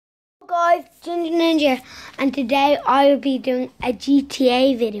guys, Ginger Ninja, and today I will be doing a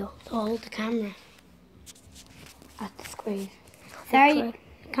GTA video. So hold the camera at the screen. Sorry, you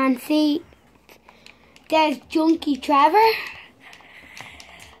can't see. There's Junkie Trevor.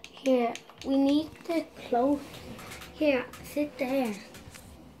 Here, we need to close. Here, sit there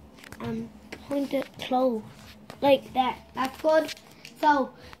and point it close. Like that. That's good.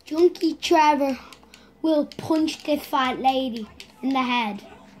 So, Junkie Trevor will punch this fat lady in the head.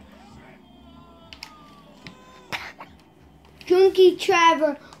 Junkie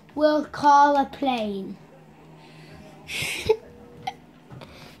Trevor will call a plane.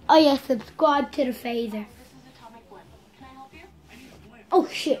 Oh yeah, subscribe to the phaser. Oh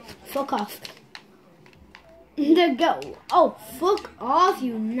shit, fuck off. There go. Oh, fuck off,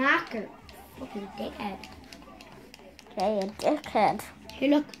 you knacker. Fucking dickhead. Okay, a dickhead. Here,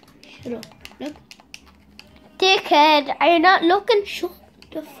 look. Shut up. Look. Dickhead, are you not looking? Shut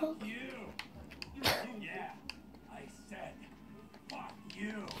the fuck.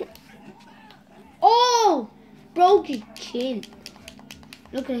 Oh! Broke his chin.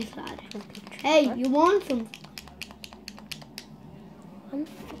 Look at this lad. Hey, you want some?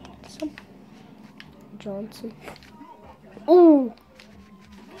 Some Johnson. Oh!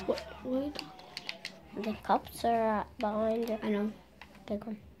 What? The cops are behind you. I know. Big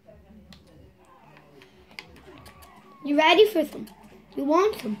one. You ready for some? You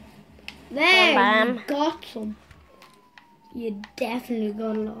want some? There, Bam. you got some. You definitely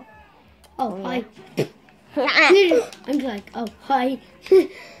got a lot. Oh, hi. I'm like, oh, hi. Okay,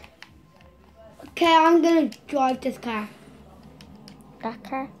 I'm gonna drive this car. That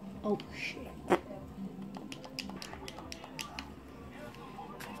car? Oh, shit.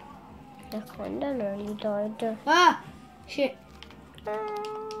 That kind of nearly died there. Ah, shit.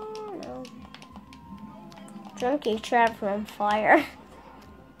 No. Junkie Trevor on fire.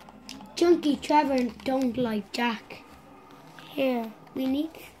 Junkie Trevor don't like Jack. Here, they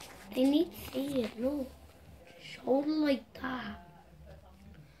need to see it. No. Hold it like that.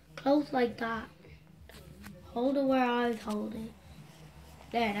 Close like that. Hold it where I was holding.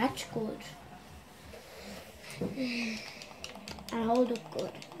 There, that's good. And hold it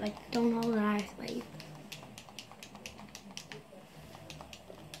good. Like, don't hold it out way.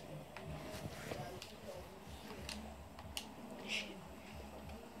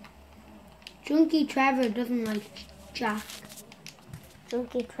 Junkie Trevor doesn't like Jack.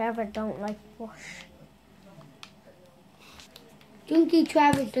 Junkie Trevor don't like Bush. Junkie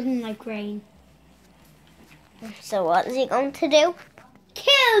Trevor doesn't like rain. So what is he going to do?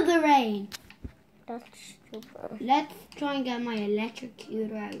 Kill the rain! That's stupid. Let's try and get my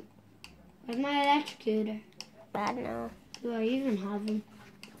electrocutor out. Where's my electrocutor? Bad now. Do I even have him?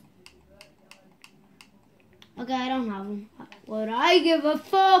 Okay, I don't have him. Would I give a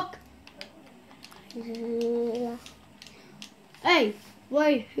fuck? Yeah. Hey,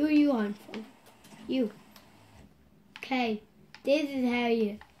 wait, who are you on from? You. Okay, this is how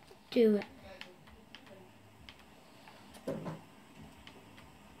you do it.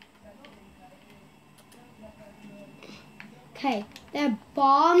 Okay, they're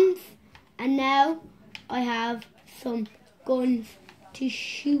bombs, and now I have some guns to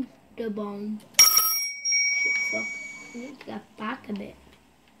shoot the bomb. Shit, fuck. I need to get back a bit.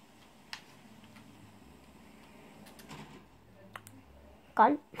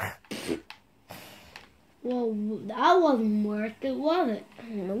 Gone. Well, that wasn't worth it, was it?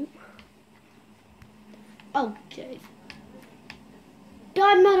 No. Oh, jeez.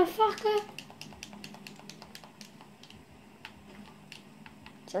 Die, motherfucker!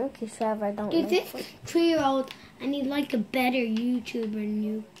 Junkie Trevor don't Is like this Bush. 3-year-old and he's like a better YouTuber than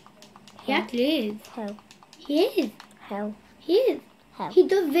you? He actually is. How? He is. How? He is. How? He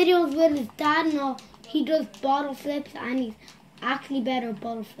does videos with his dad and all. He does bottle flips and he's actually better at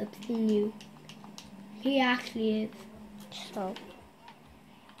bottle flips than you. He actually is. So.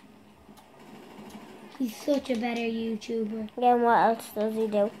 He's such a better YouTuber. Then what else does he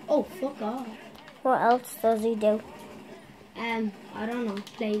do? Oh, fuck off. What else does he do? I don't know,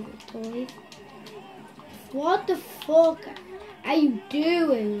 play with toys. What the fuck are you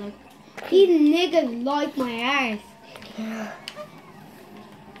doing? Like, these niggas like my ass.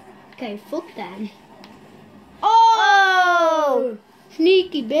 Okay, fuck them. Oh!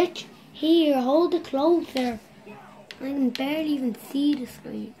 Sneaky bitch. Here, hold it closer. I can barely even see the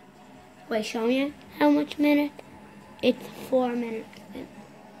screen. Wait, show me how much minute? It's 4 minutes.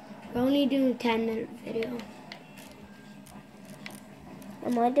 We're only doing a 10-minute video.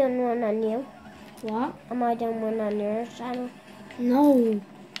 Am I doing one on you? What? Am I doing one on your channel? No.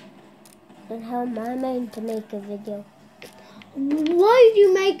 Then how am I meant to make a video? Why do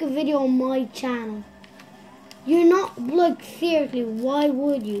you make a video on my channel? You're not, like, seriously, why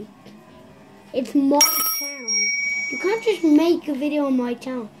would you? It's my channel. You can't just make a video on my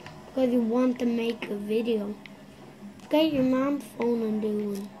channel because you want to make a video. Get your mom's phone and do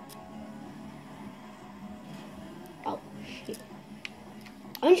one. Oh, shit.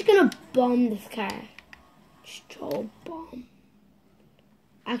 I'm just gonna bomb this car. Just throw a bomb.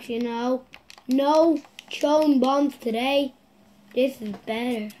 Actually, no. No throwing bombs today. This is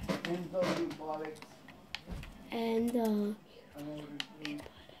better. And,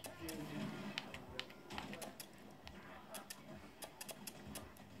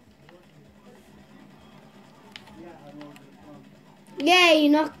 yeah, you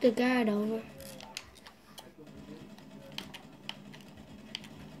knocked the guard over.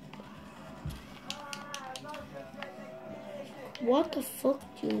 What the fuck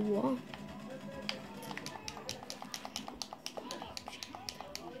do you want?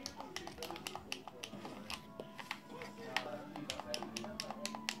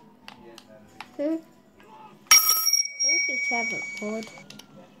 Junkie Trevor good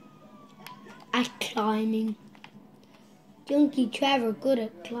At climbing. Junkie Trevor good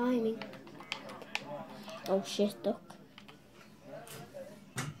at climbing. Oh shit, duck.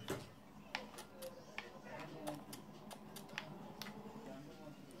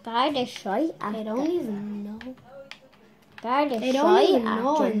 Guard is shy at They don't even know. Guard is They shy don't even at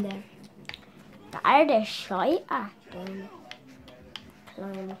know them. I'm there. Guard is shy at them.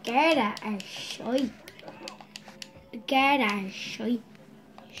 Climb. Garda are shy. The Garda are shy.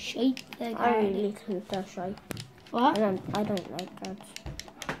 Shy the I Garda. really think they're shy. What? I don't like guards.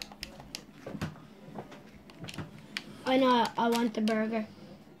 I know, I want the burger.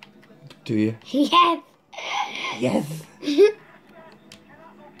 Do you? Yes! Yes.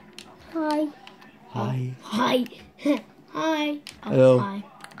 Hi. Hi. Hi. Hi. Oh, Hello. Hi.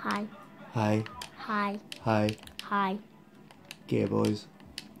 Hi. Hi. Hi. Hi. Hi. Gay boys.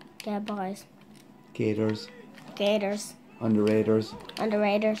 Yeah, boys. Gators. Gators. Underraters.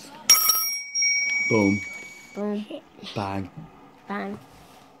 Underraters. Boom. Boom. Bang. Bang.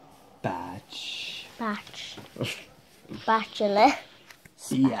 Batch. Batch. Bachelor.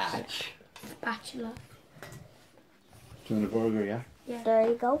 Yatch. Spatula. Do you want a burger, yeah? There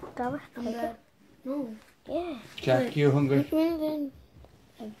you go. Grab it. I'm Take good. it. No. Yeah. Jack, you hungry? Which one then?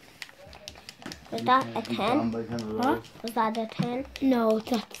 Was that a 10? What? Was that a 10? No,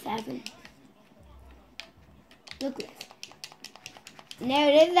 it's at 7. Look at this. Now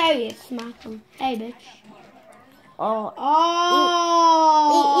this is how you smack them. Hey, bitch. Oh. Oh!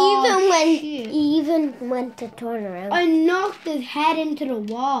 He even went to turn around. I knocked his head into the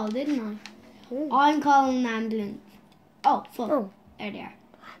wall, didn't I? Hmm. I'm calling an ambulance. Oh, fuck. Oh. There they are.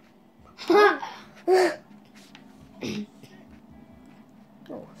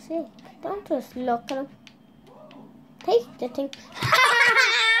 Oh, see. Don't just look at him. Take the thing.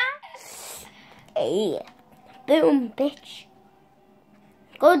 Hey. Boom, bitch.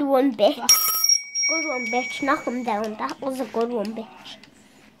 Good one, bitch. Good one, bitch. Knock him down. That was a good one, bitch.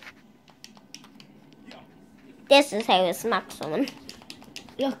 This is how you smack someone.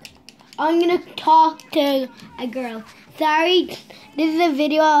 Look, I'm gonna talk to a girl. Sorry, this is a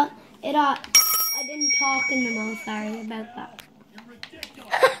video. I didn't talk in the mouth. Sorry about that.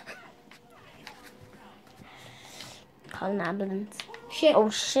 Call an ambulance. Shit. Oh,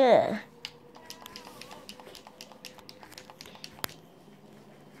 shit.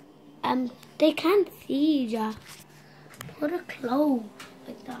 They can't see ya. Put it close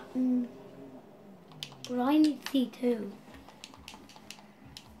like that. But I need to see too.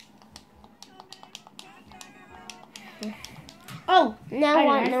 Oh, Now I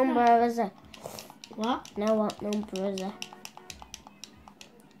what like number is it? what? Now what number is it?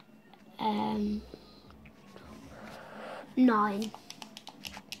 9.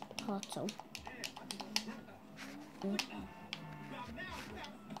 Thought so.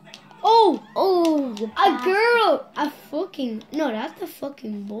 Oh, Oh, you a bastard. girl. No, that's a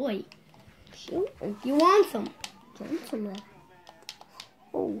fucking boy. Shoot. You want some? Gentleman.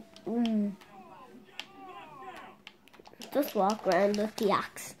 Oh. Just walk around with the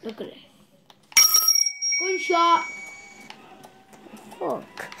axe. Look at it. Good shot. Fuck.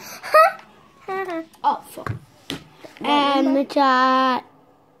 Oh, fuck. It's at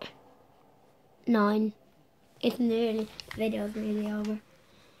 9. It's nearly, the video's nearly over.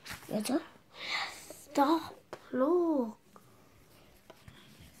 Is it? Stop, look.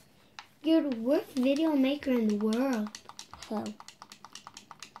 You're the worst video maker in the world. How?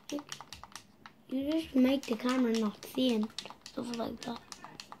 You just make the camera not see and stuff like that.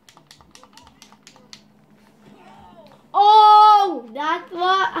 Oh! That's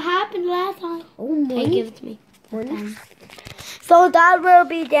what happened last time. Oh, Hey, give it to me. So that will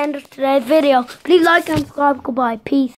be the end of today's video. Please like and subscribe. Goodbye. Peace.